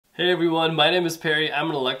Hey everyone, my name is Perry.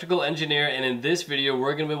 I'm an electrical engineer, and in this video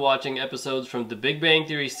we're going to be watching episodes from The Big Bang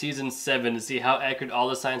Theory Season 7 to see how accurate all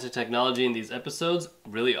the science and technology in these episodes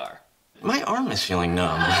really are. My arm is feeling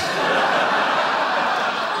numb.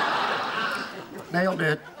 Nailed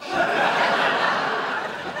it.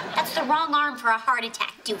 That's the wrong arm for a heart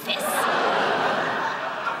attack, doofus.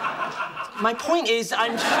 My point is,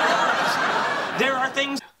 I'm sure there are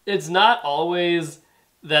things... It's not always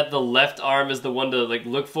that the left arm is the one to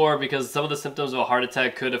look for, because some of the symptoms of a heart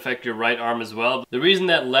attack could affect your right arm as well. The reason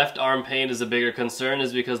that left arm pain is a bigger concern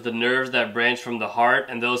is because the nerves that branch from the heart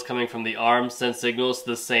and those coming from the arm send signals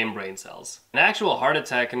to the same brain cells. An actual heart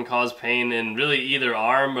attack can cause pain in really either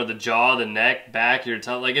arm or the jaw, the neck, back, your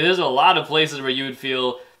tongue. There's a lot of places where you would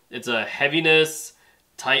feel it's a heaviness,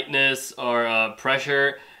 tightness, or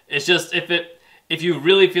pressure. It's just if you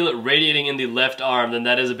really feel it radiating in the left arm, then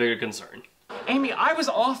that is a bigger concern. Amy, I was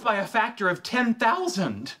off by a factor of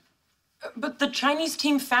 10,000. But the Chinese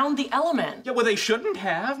team found the element. Yeah, well, they shouldn't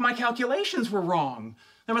have. My calculations were wrong.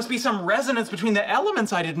 There must be some resonance between the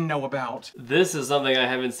elements I didn't know about. This is something I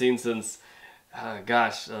haven't seen since,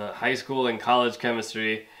 high school and college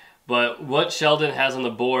chemistry. But what Sheldon has on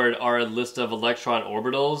the board are a list of electron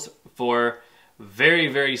orbitals for very,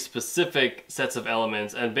 very specific sets of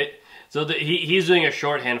elements. And so he's doing a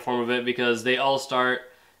shorthand form of it because they all start...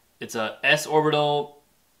 It's a s orbital,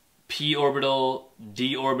 p orbital,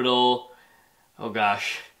 d orbital. Oh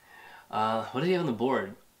gosh. What do you have on the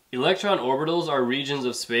board? Electron orbitals are regions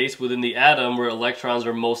of space within the atom where electrons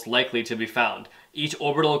are most likely to be found. Each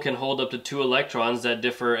orbital can hold up to 2 electrons that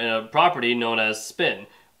differ in a property known as spin.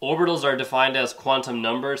 Orbitals are defined as quantum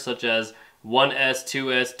numbers such as 1s,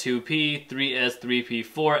 2s, 2p, 3s, 3p,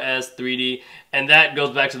 4s, 3d, and that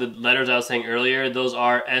goes back to the letters I was saying earlier. Those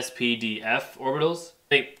are s, p, d, f orbitals.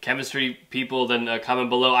 Chemistry people, then comment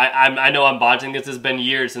below. I know I'm botching this. It's been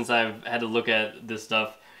years since I've had to look at this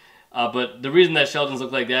stuff. But the reason that Sheldon's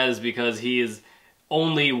look like that is because he is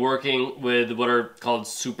only working with what are called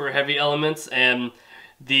super heavy elements, and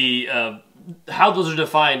the how those are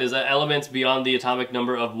defined is elements beyond the atomic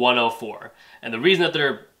number of 104. And the reason that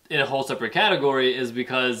they're in a whole separate category is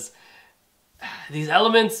because these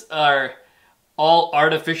elements are all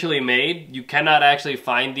artificially made. You cannot actually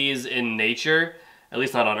find these in nature, at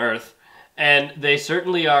least not on Earth, and they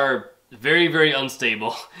certainly are very, very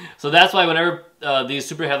unstable. So that's why whenever these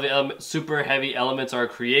super heavy elements are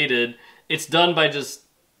created, it's done by just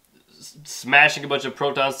smashing a bunch of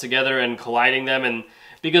protons together and colliding them. And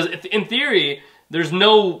because in theory, there's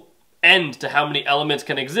no end to how many elements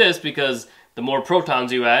can exist, because the more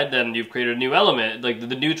protons you add, then you've created a new element. Like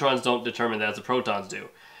the neutrons don't determine that, the protons do.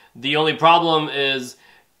 The only problem is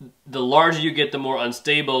the larger you get, the more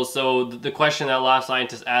unstable. So the question that a lot of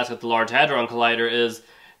scientists ask at the Large Hadron Collider is,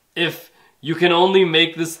 if you can only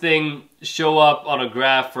make this thing show up on a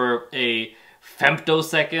graph for a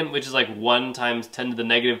femtosecond, which is like 1 × 10 to the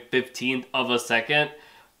negative 15th of a second,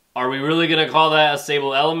 are we really going to call that a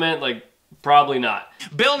stable element? Probably not.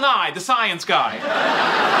 Bill Nye, the science guy.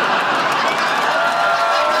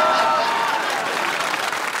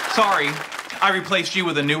 Sorry, I replaced you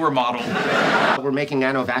with a newer model. We're making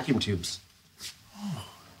nano vacuum tubes. Oh,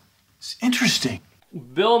 it's interesting.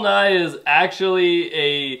 Bill Nye is actually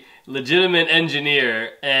a legitimate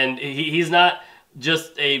engineer, and he's not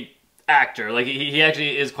just a actor. He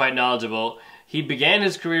actually is quite knowledgeable. He began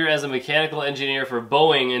his career as a mechanical engineer for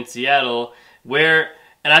Boeing in Seattle,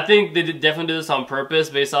 and I think they definitely did this on purpose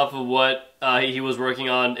based off of what he was working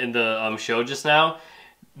on in the show just now.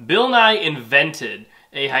 Bill Nye invented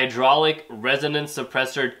a hydraulic resonance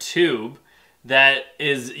suppressor tube that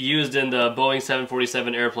is used in the Boeing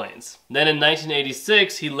 747 airplanes. Then in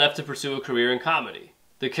 1986, he left to pursue a career in comedy.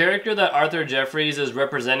 The character that Arthur Jeffries is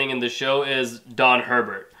representing in the show is Don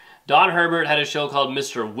Herbert. Don Herbert had a show called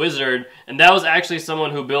Mr. Wizard, and that was actually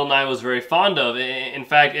someone who Bill Nye was very fond of. In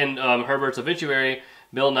fact, in Herbert's obituary,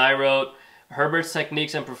 Bill Nye wrote, "Herbert's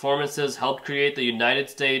techniques and performances helped create the United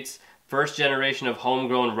States' first generation of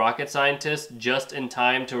homegrown rocket scientists just in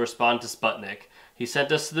time to respond to Sputnik. He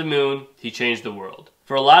sent us to the moon. He changed the world."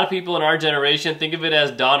 For a lot of people in our generation, think of it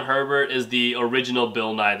as Don Herbert is the original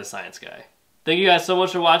Bill Nye the Science Guy. Thank you guys so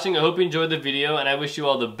much for watching. I hope you enjoyed the video, and I wish you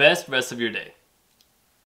all the best rest of your day.